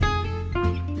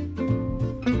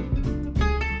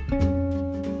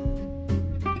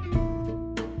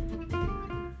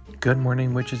Good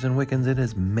morning, witches and Wiccans. It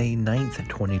is May 9th,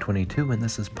 2022, and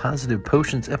this is Positive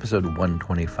Potions, episode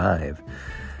 125.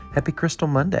 Happy Crystal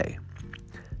Monday.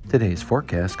 Today's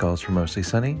forecast calls for mostly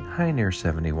sunny, high near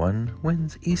 71,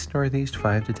 winds east-northeast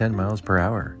 5 to 10 miles per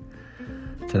hour.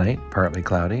 Tonight, partly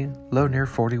cloudy, low near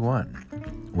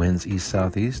 41. Winds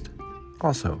east-southeast,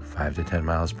 also 5 to 10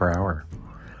 miles per hour.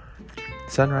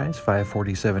 Sunrise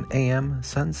 5:47 a.m.,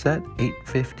 sunset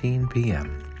 8:15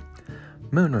 p.m.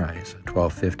 Moonrise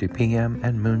 12:50 p.m.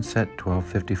 and moonset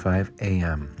 12:55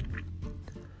 a.m.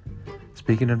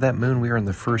 Speaking of that moon, we are in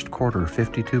the first quarter.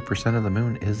 52% of the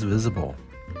moon is visible.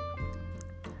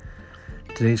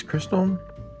 Today's crystal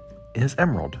is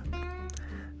emerald.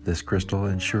 This crystal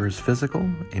ensures physical,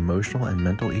 emotional, and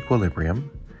mental equilibrium,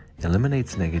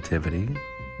 eliminates negativity,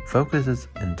 focuses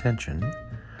intention,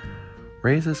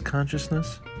 raises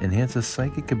consciousness, enhances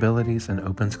psychic abilities, and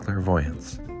opens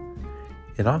clairvoyance.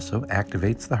 It also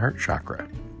activates the heart chakra.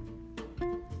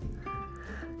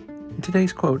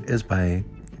 Today's quote is by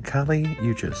Kali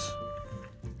Uchis.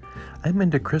 I'm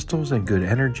into crystals and good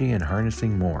energy and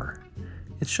harnessing more.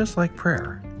 It's just like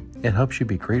prayer. It helps you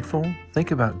be grateful,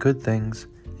 think about good things,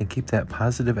 and keep that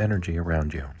positive energy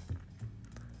around you.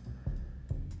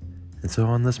 And so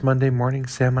on this Monday morning,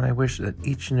 Sam and I wish that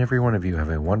each and every one of you have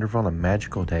a wonderful and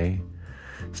magical day.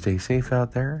 Stay safe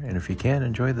out there, and if you can,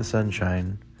 enjoy the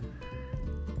sunshine.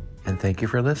 And thank you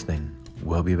for listening.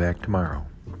 We'll be back tomorrow.